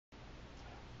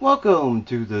Welcome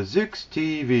to the Zix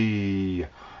TV.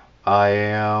 I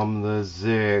am the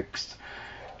Zix,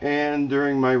 and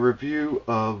during my review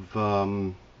of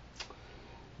the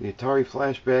Atari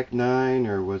Flashback 9,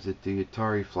 or was it the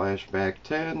Atari Flashback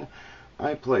 10,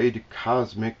 I played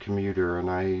Cosmic Commuter, and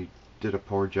I did a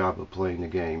poor job of playing the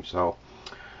game. So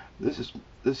this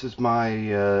is my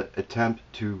attempt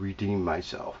to redeem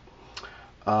myself.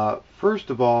 First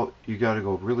of all, you got to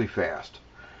go really fast,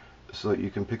 so that you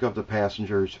can pick up the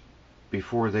passengers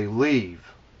before they leave,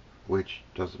 which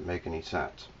doesn't make any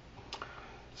sense.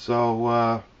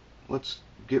 So let's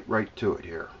get right to it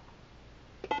here.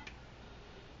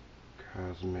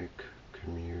 Cosmic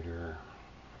Commuter.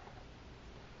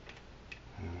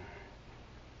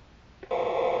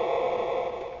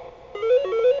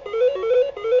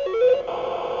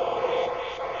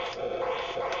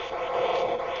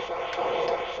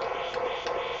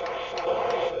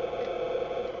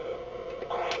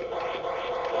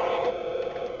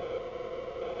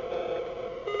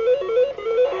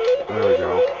 There we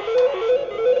go.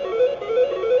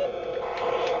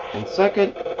 And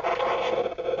second,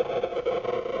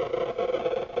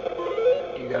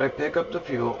 you gotta pick up the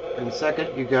fuel. And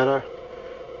second, you gotta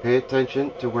pay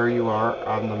attention to where you are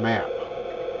on the map.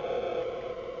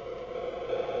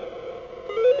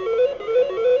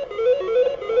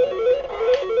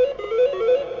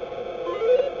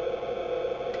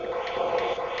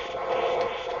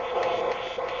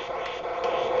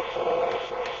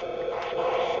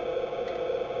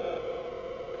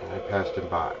 And I passed him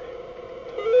by.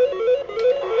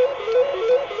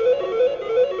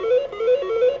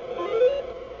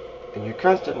 And you're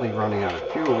constantly running out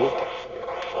of fuel,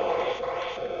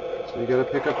 so you gotta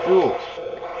pick up fuels.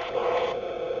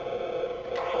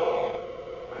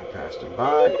 I passed him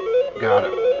by, got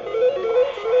him.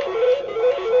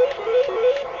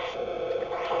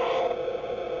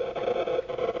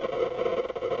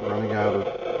 Running out of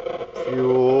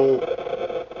fuel.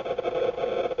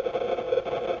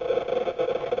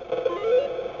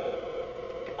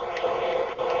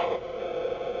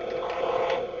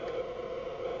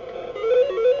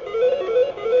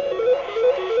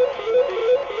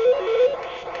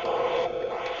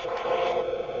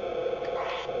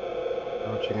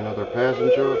 Approaching another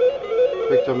passenger,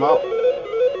 picked him up,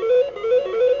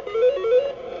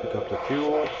 pick up the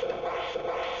fuel,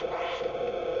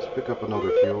 let's pick up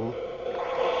another fuel,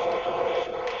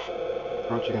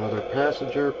 approaching another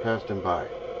passenger, passed him by,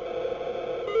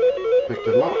 picked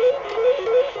him up,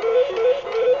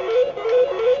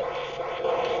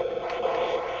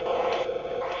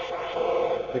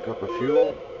 pick up a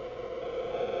fuel,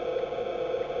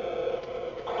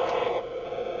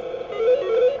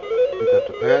 pick up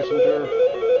the passenger,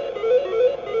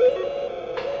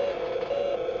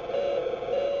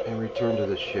 and return to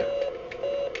the ship.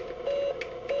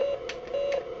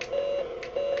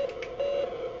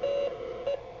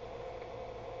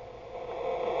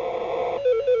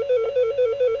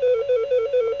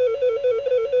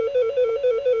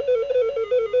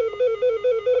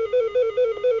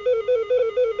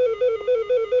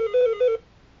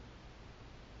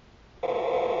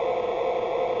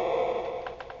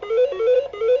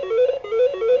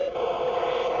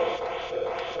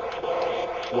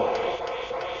 Whoa.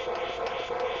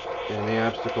 And the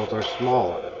obstacles are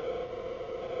smaller.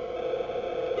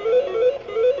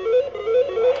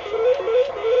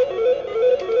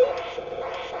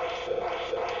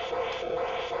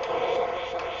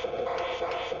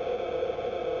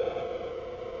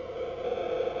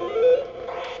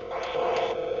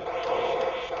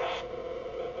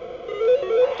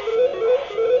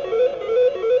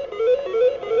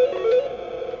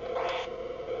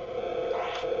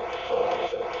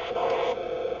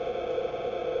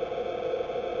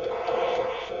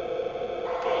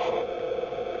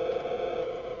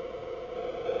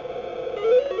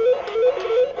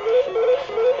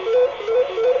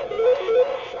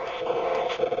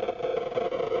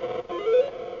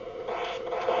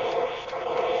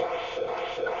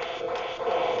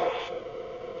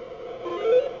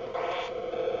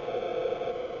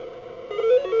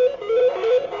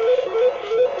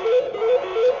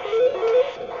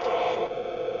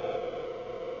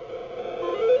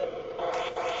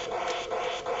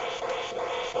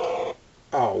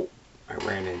 Oh, I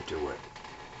ran into it.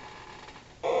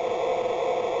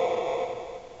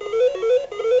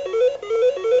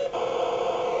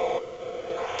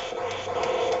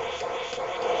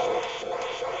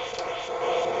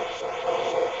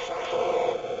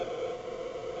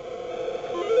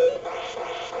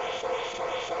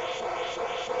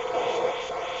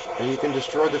 And you can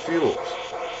destroy the fuels.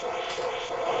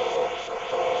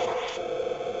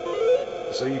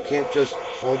 so you can't just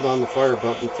hold on the fire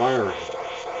button and fire it.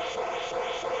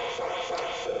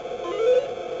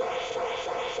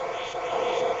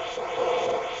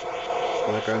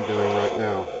 Like I'm doing right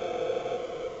now.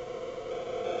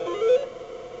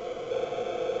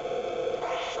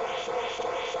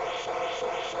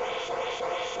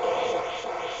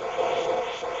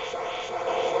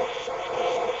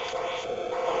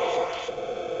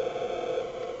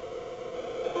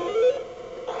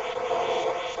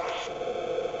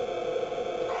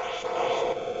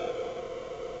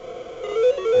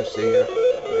 I see ya.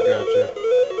 I gotcha.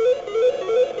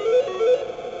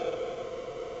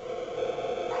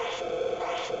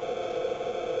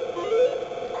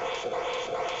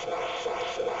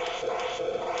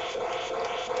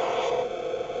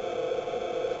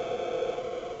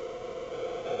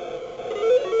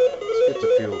 Let's get the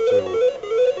fuel too.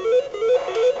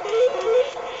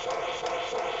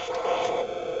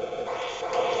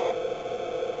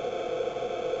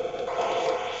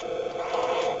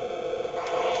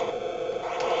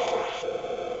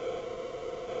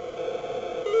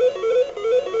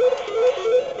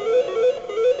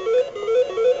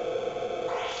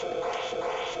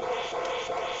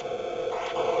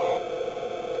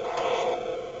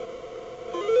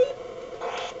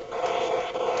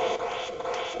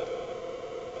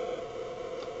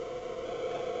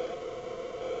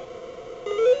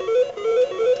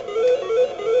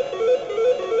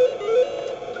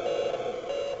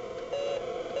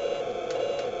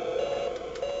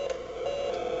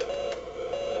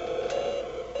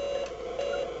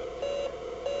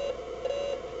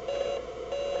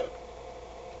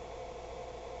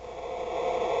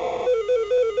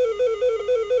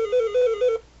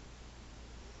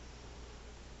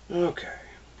 Okay.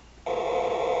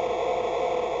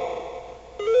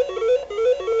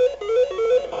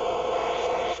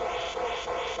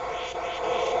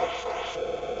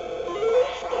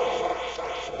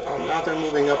 Oh, now they're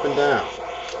moving up and down.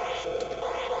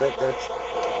 That's...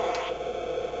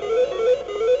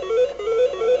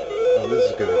 Oh,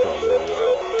 this is gonna go real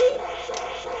well.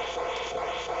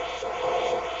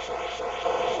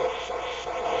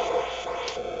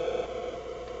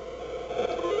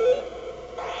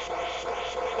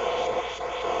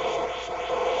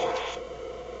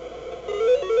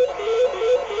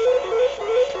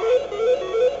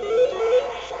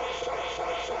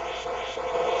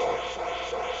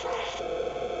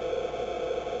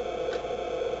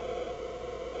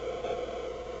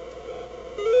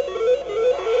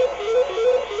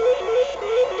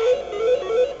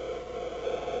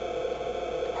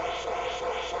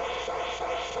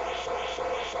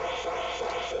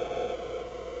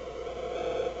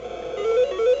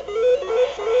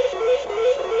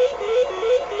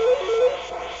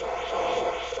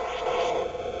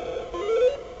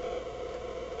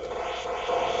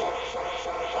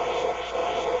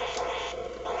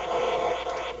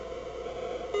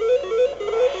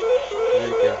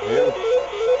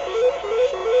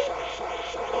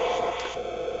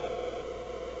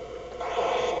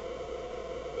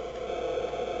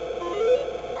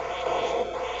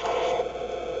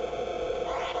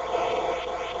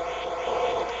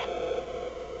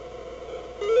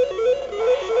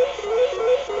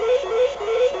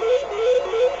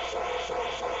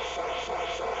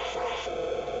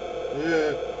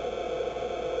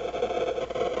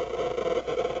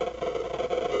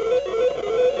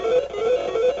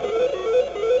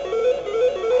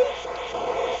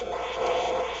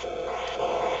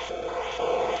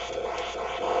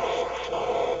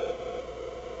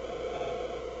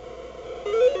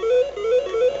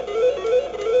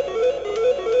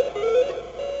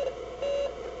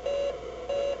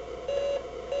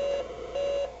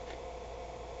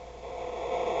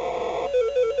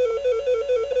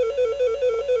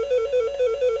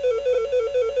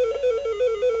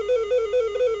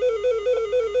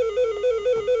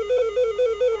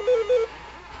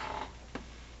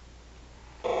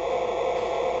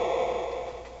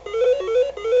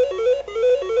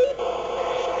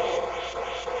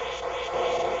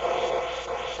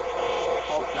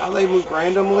 Now they move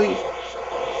randomly.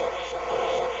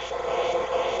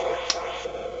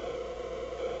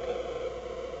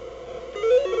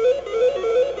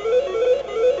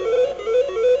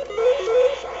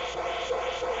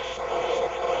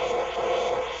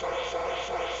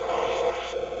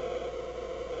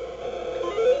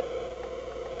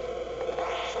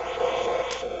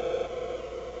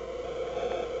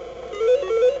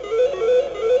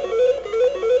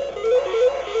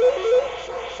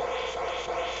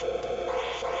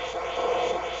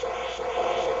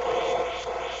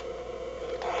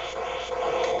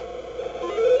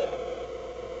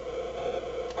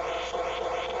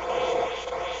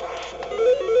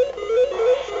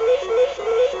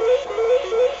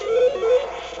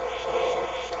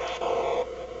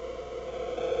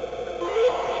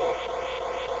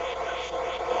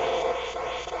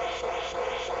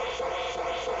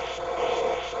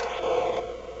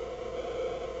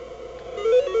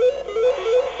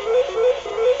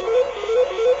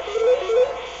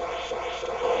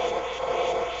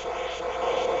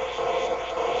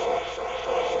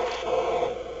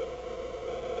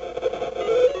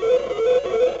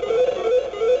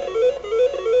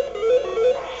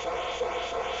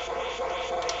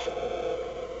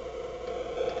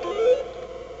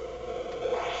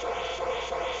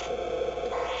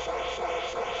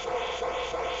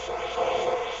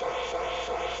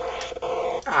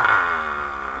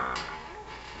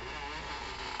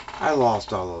 I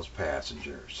lost all those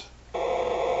passengers.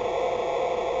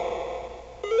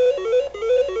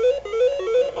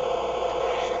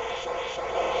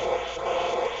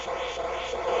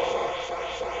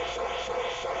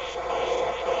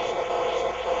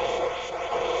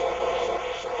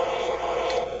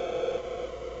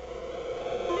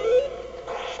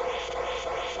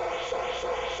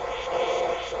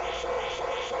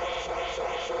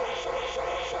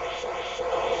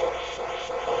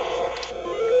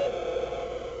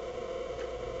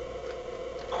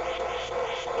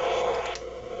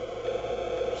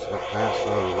 Past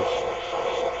those.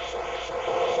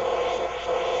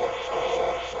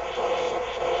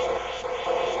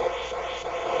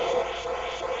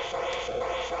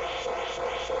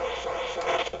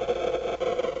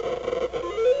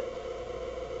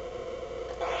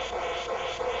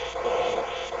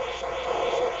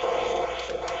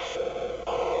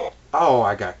 Oh,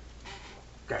 I got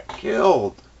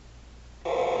killed.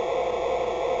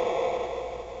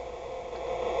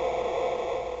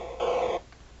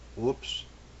 Whoops.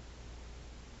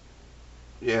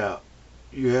 Yeah,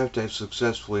 you have to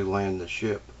successfully land the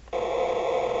ship.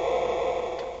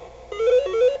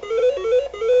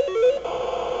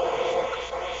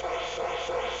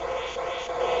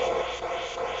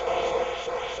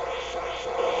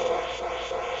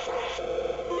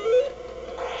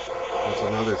 That's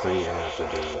another thing you have to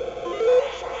do.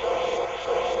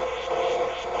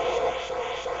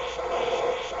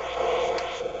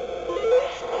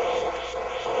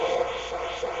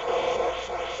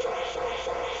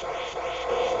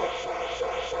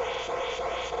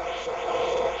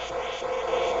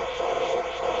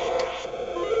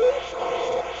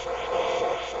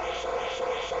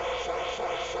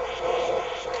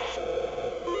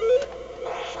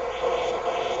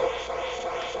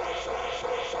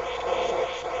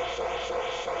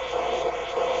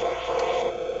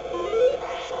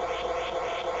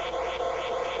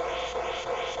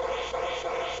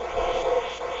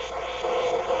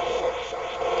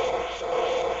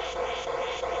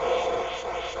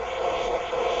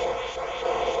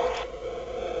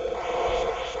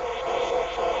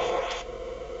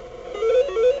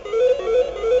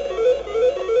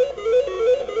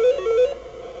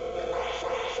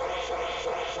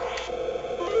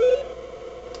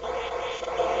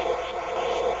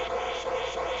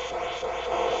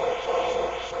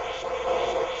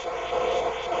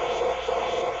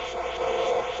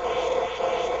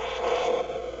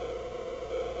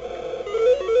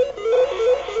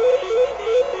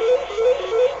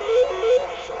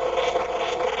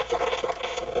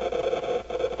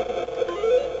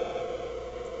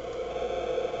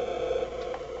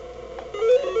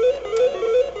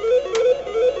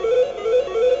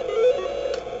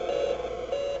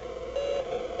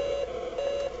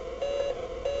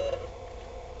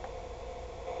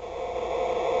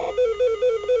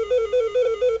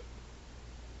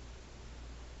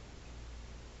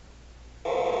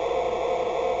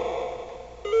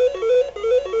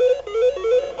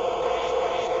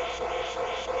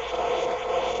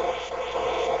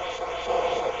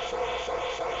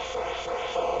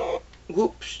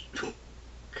 Whoops.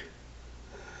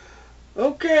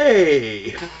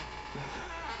 Okay.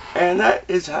 And that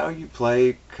is how you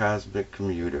play Cosmic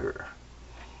Commuter.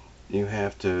 You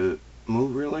have to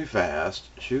move really fast,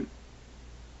 shoot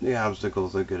the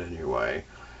obstacles that get in your way,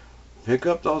 pick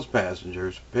up those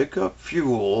passengers, pick up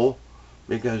fuel,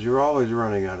 because you're always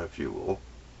running out of fuel,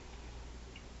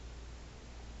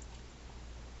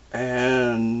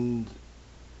 and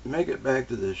make it back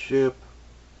to the ship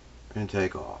and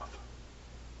take off.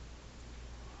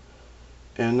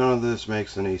 And none of this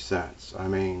makes any sense. I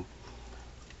mean,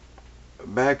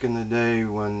 back in the day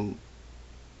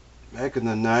back in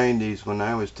the 90s when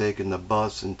I was taking the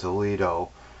bus in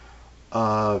Toledo,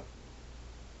 the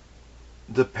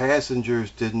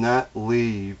passengers did not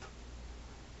leave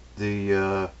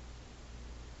the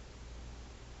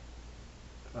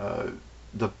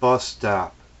bus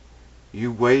stop.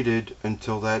 You waited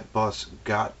until that bus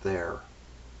got there,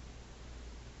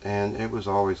 and it was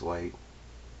always late.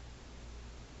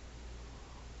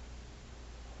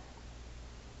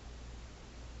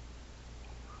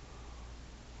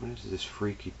 What is this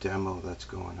freaky demo that's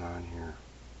going on here?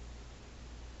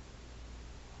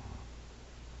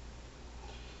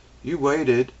 You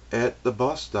waited at the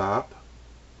bus stop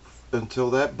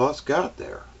until that bus got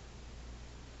there.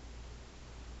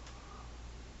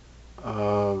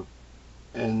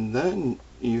 And then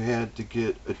you had to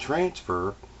get a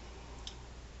transfer,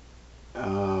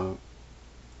 and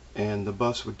the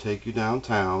bus would take you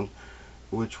downtown,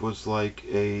 which was like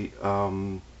a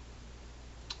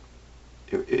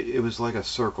it was like a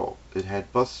circle. It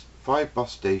had bus 5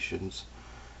 bus stations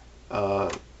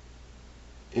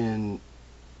in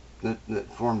that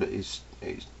formed a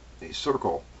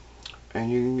circle,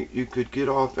 and you could get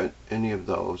off at any of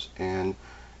those, and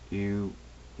you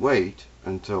wait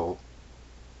until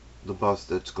the bus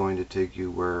that's going to take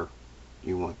you where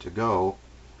you want to go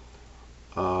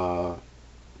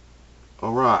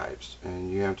arrives,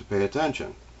 and you have to pay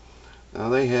attention. Now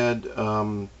they had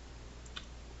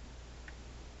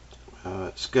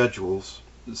schedules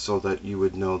so that you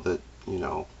would know that, you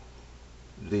know,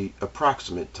 the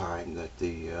approximate time that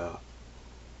the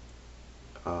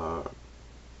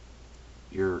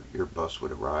your bus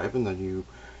would arrive, and then you,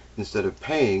 instead of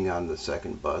paying on the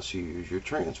second bus, you use your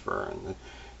transfer, and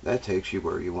that takes you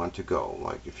where you want to go.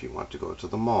 Like if you want to go to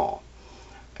the mall,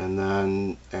 and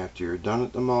then after you're done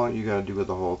at the mall, you got to do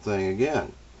the whole thing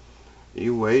again.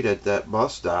 You wait at that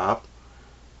bus stop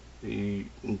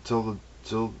until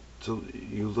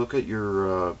you look at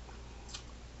your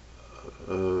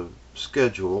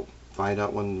schedule, find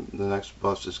out when the next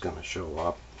bus is going to show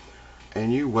up,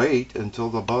 and you wait until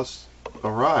the bus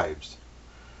arrives,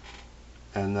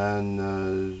 and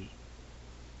then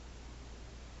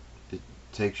it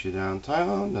takes you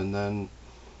downtown, and then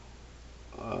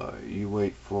you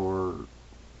wait for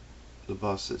the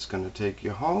bus that's going to take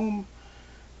you home,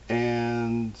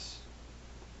 and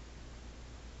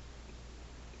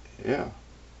yeah,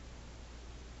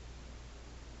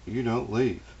 you don't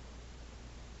leave.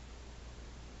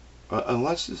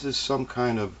 Unless this is some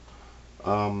kind of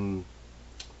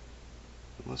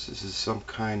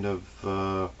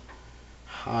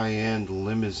high-end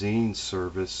limousine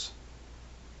service,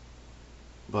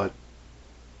 but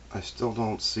I still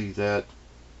don't see that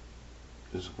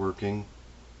is working.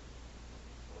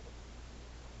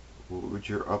 Would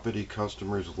your uppity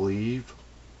customers leave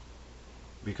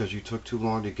because you took too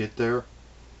long to get there?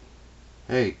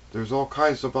 Hey, there's all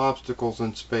kinds of obstacles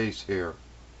in space here.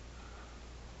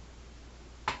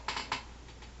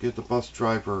 Give the bus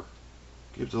driver,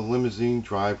 give the limousine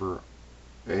driver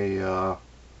a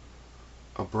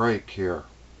break here.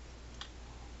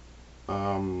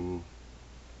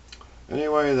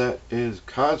 Anyway, that is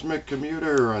Cosmic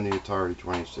Commuter on the Atari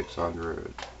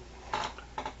 2600.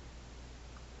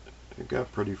 It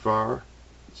got pretty far,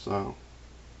 so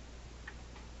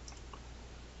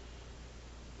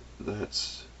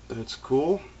that's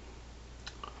cool.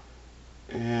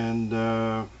 And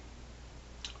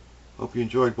hope you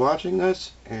enjoyed watching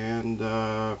this, and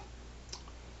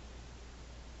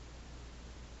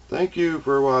thank you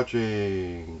for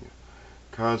watching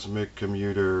Cosmic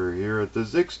Commuter here at the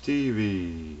Zix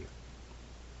TV.